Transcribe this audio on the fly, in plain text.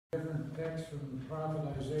Different texts from the prophet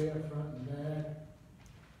Isaiah, front and back.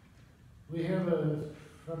 We have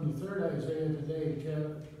from the third Isaiah today,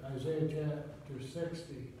 Isaiah chapter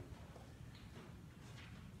 60.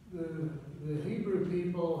 The Hebrew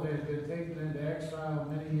people had been taken into exile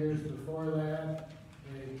many years before that.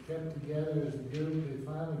 They kept together as a group. They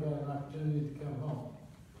finally got an opportunity to come home.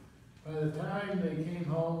 By the time they came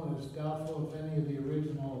home, it was doubtful if any of the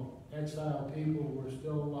original exile people were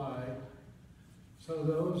still alive. So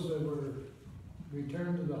those that were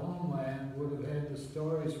returned to the homeland would have had the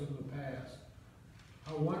stories from the past.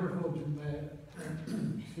 How wonderful,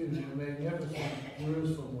 magnificent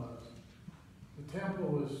Jerusalem was. The temple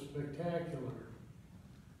was spectacular.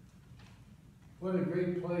 What a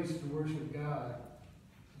great place to worship God.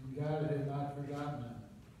 And God had not forgotten them.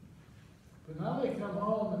 But now they come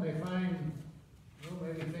home and they find, well,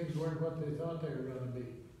 maybe things weren't what they thought they were going to be.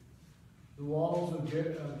 The walls of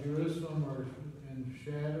Jerusalem are in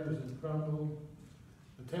shatters and crumbled.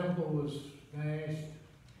 The temple was smashed.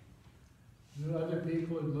 Other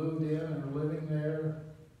people had moved in and are living there.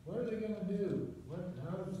 What are they going to do?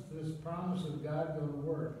 How is this promise of God going to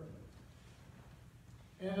work?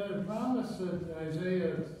 And a promise that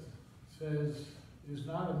Isaiah says is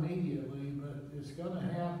not immediately, but it's going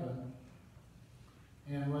to happen.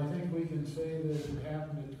 And I think we can say that it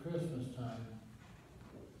happened at Christmas time.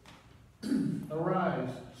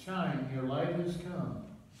 Arise, shine, your light has come.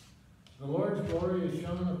 The Lord's glory is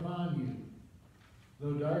shone upon you.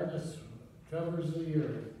 Though darkness covers the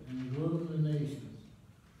earth and gloom the nations,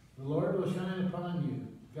 the Lord will shine upon you.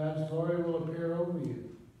 God's glory will appear over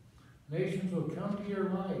you. Nations will come to your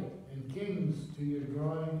light, and kings to your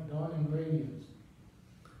dawning radiance.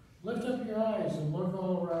 Lift up your eyes and look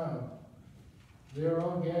all around. They are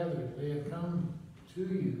all gathered. They have come to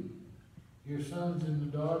you. Your sons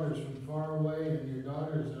and daughters from far away, and your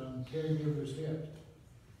daughters on caregivers' hips.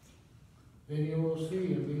 Then you will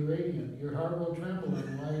see and be radiant. Your heart will tremble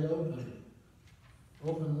and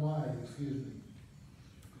open wide,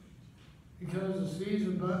 Because the sea's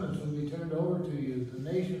abundance will be turned over to you.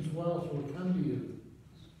 The nation's wealth will come to you.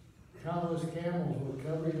 Countless camels will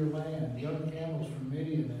cover your land, young camels from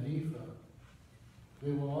Midian and Ephah.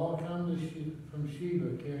 They will all come from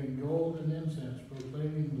Sheba, carrying gold and incense,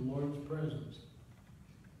 proclaiming the Lord's presence.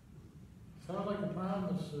 Sounds like a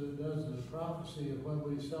promise, doesn't it? A prophecy of what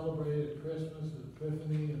we celebrate at Christmas,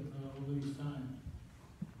 Epiphany, and all these times.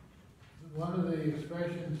 One of the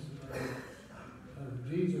expressions of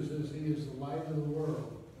Jesus is He is the light of the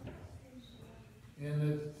world. And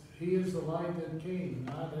that He is the light that came,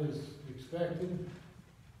 not as expected,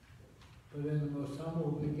 but in the most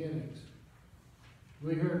humble beginnings.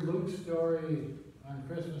 We heard Luke's story on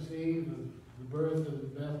Christmas Eve of the birth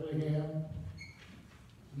of Bethlehem.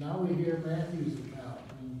 Now we hear Matthew's account,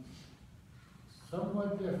 and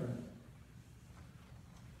somewhat different.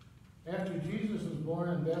 After Jesus was born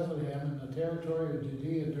in Bethlehem in the territory of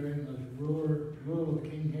Judea during the rule of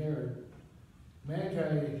King Herod,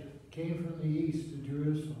 Magi came from the east to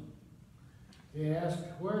Jerusalem. They asked,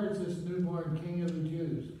 "Where is this newborn King of the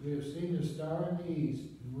Jews? We have seen his star in the east,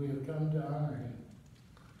 and we have come to honor him."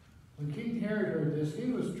 When King Herod heard this,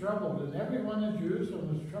 he was troubled, and everyone in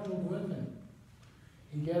Jerusalem was troubled with him.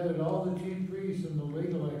 He gathered all the chief priests and the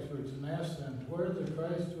legal experts and asked them where the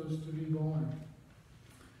Christ was to be born.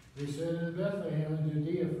 They said, "In Bethlehem in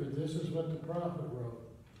Judea, for this is what the prophet wrote.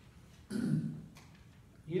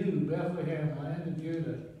 You, Bethlehem, land of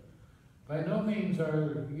Judah, by no means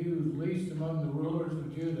are you least among the rulers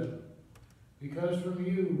of Judah, because from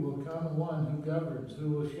you will come one who governs, who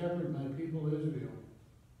will shepherd my people Israel."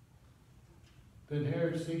 Then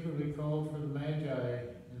Herod secretly called for the Magi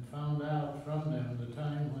and found out from them the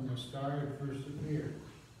time when the star had first appeared.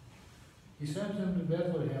 He sent them to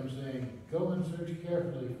Bethlehem, saying, "Go and search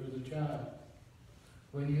carefully for the child.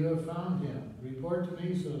 When you have found him, report to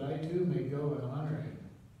me so that I too may go and honor him."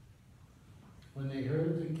 When they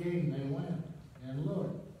heard the king, they went, and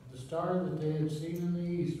look, the star that they had seen in the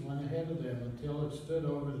east went ahead of them until it stood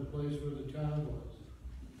over the place where the child was.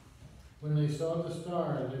 When they saw the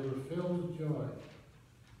star, they were filled with joy.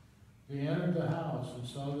 They entered the house and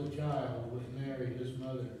saw the child with Mary, his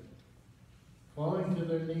mother. Falling to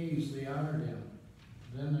their knees, they honored him.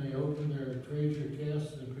 Then they opened their treasure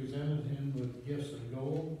chests and presented him with gifts of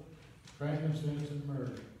gold, frankincense, and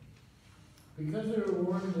myrrh. Because they were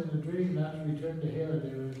warned in a dream not to return to Herod,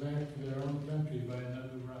 they went back to their own country by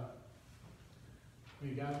another route.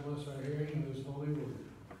 May God bless our hearing of His holy word.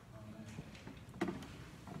 Amen.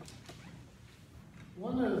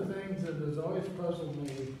 One of the things that has always puzzled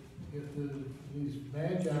me, if these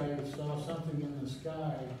Magi saw something in the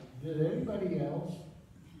sky, did anybody else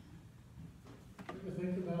ever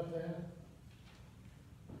think about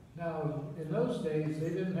Now, in those days, they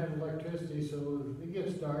didn't have electricity, so if it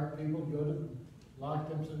gets dark, people lock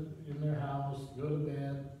themselves in their house, go to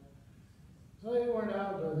bed. So they weren't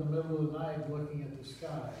out in the middle of the night looking at the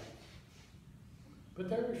sky.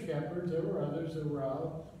 But there were shepherds, there were others that were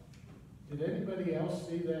out. Did anybody else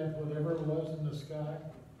see that, whatever it was in the sky?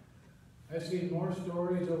 I've seen more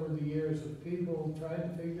stories over the years of people trying to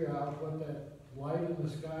figure out what that light in the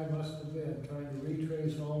sky must have been, trying to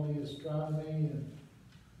retrace all the astronomy, and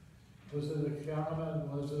was it a comet,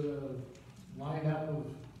 was it a lineup of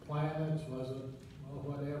planets, was it, well,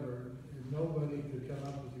 whatever, and nobody could come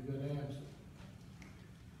up with a good answer.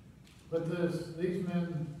 But these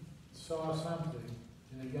men saw something,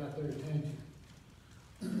 and it got their attention.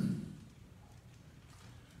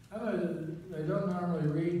 I don't normally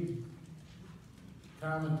read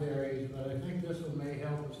commentaries, but I think this one may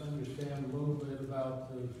help us understand a little bit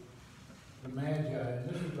about the Magi. And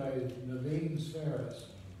this is by Naveen Saris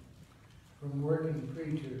from Working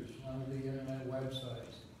Preachers, one of the internet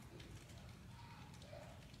websites.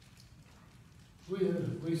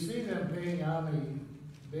 We see them paying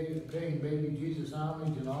baby Jesus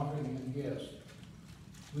homage and offering him gifts.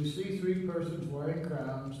 We see three persons wearing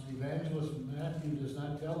crowns. The evangelist Matthew does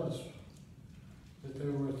not tell us that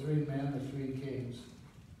there were three men or three kings.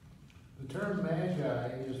 The term magi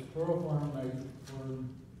is plural form for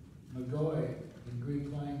magoi in Greek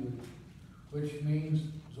language, which means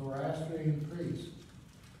Zoroastrian priests.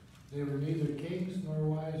 They were neither kings nor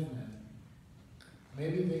wise men.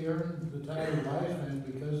 Maybe they earned the title wise men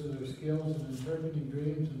because of their skills in interpreting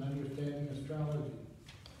dreams and understanding astrology.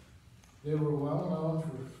 They were well known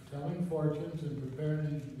for telling fortunes and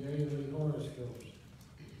preparing daily horoscopes.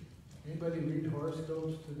 Anybody read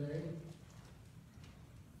horoscopes today?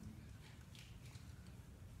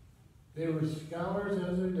 They were scholars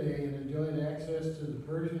of their day and enjoyed access to the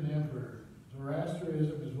Persian emperor.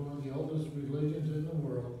 Zoroastrianism is one of the oldest religions in the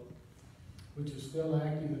world, which is still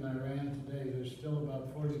active in Iran today. There's still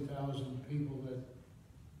about 40,000 people that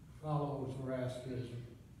follow Zoroastrianism.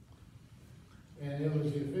 And it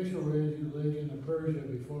was the official religion of Persia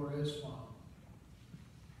before Islam.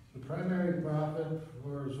 The primary prophet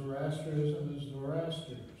for Zoroastrianism is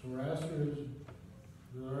Zoroaster. Zoroastrians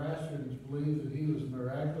believe that he was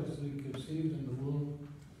miraculously conceived in the womb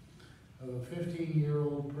of a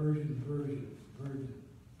 15-year-old Persian virgin.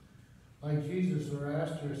 Like Jesus,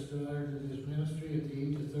 Zoroaster started his ministry at the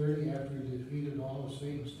age of 30 after he defeated all of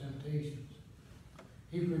Satan's temptations.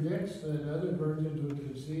 He predicts that other virgins would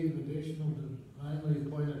conceive additional divinely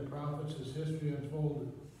appointed prophets as history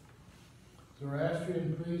unfolded.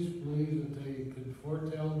 Zoroastrian priests believed that they could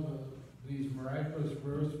foretell these miraculous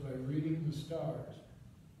births by reading the stars.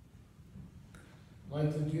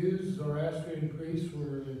 Like the Jews, Zoroastrian priests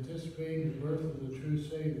were anticipating the birth of the true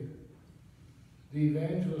Savior. The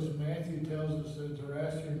evangelist Matthew tells us that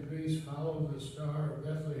Zoroastrian priests followed the star of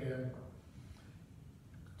Bethlehem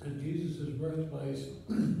to Jesus' birthplace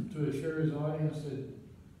to assure his audience that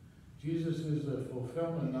Jesus is the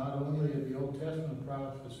fulfillment not only of the Old Testament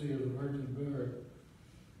prophecy of the virgin birth,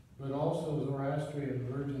 but also Zoroastrian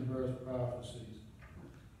virgin birth prophecies.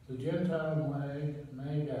 The Gentile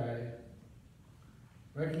Magi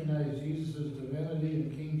recognize Jesus' divinity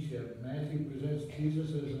and kingship. Matthew presents Jesus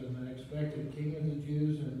as an expected king of the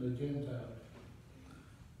Jews and the Gentiles.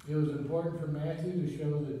 It was important for Matthew to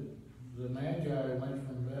show that the Magi went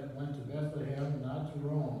to Bethlehem, not to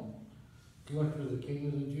Rome, to look for the King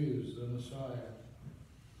of the Jews, the Messiah.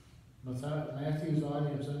 Matthew's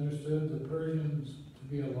audience understood the Persians to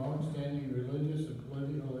be a long-standing religious and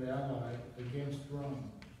political ally against Rome.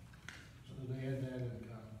 So they had that in common.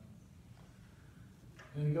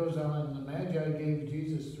 And it goes on, the Magi gave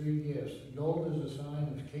Jesus three gifts. Gold is a sign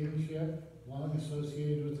of kingship, long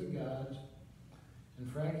associated with the gods,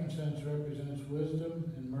 and frankincense represents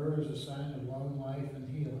wisdom, and myrrh is a sign of long life and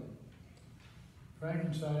healing.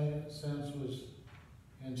 Frankincense was,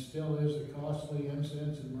 and still is, a costly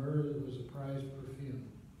incense, and myrrh was a prized perfume.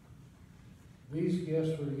 These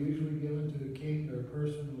gifts were usually given to a king or a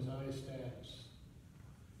person with high status.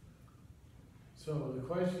 So the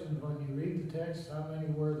question is, when you read the text, how many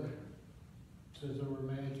were there? It says there were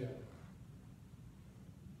magi.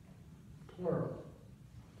 Plural.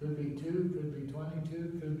 Could be 2, could be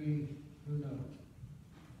 22, could be, who knows.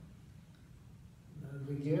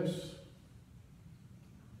 The gifts,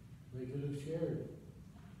 they could have shared.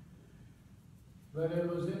 But it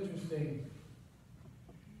was interesting.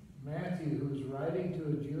 Matthew, who was writing to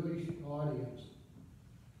a Jewish audience,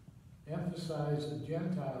 emphasized that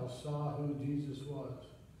Gentiles saw who Jesus was.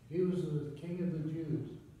 He was the King of the Jews.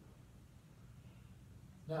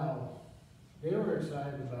 Now, they were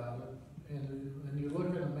excited about it. And when you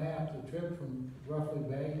look at a map trip from roughly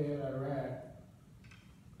Baghdad, Iraq,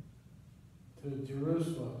 to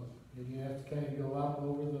Jerusalem, and you have to kind of go up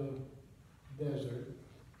over the desert,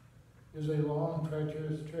 is a long,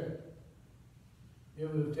 treacherous trip.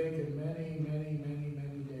 It would have taken many, many, many,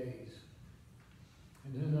 many days,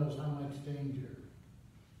 and who knows how much danger.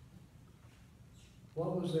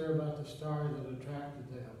 What was there about the star that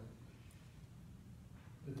attracted them?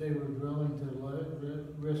 That they were willing to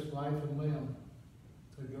risk life and limb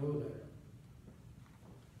to go there.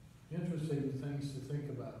 Interesting things to think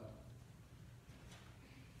about.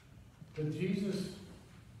 But Jesus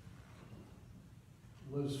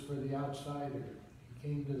was for the outsider. He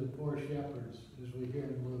came to the poor shepherds, as we hear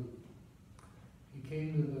in Luke. He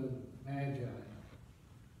came to the Magi.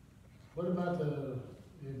 What about the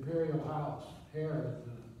imperial house? Herod,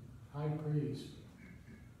 the high priest.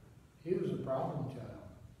 He was a problem child.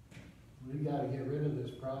 We got to get rid of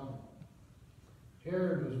this problem.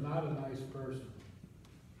 Herod was not a nice person,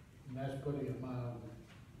 and that's putting it mildly.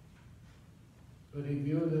 But he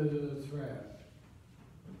viewed it as a threat.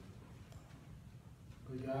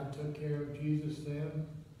 But God took care of Jesus then.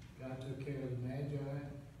 God took care of the Magi.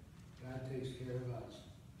 God takes care of us.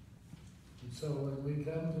 And so when we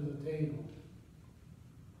come to the table,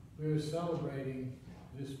 we are celebrating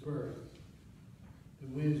this birth,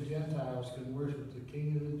 that we as Gentiles can worship the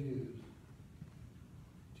King of the Jews,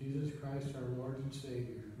 Jesus Christ, our Lord and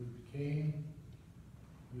Savior, who came,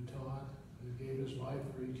 who taught, who gave his life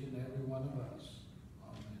for each and every one of us.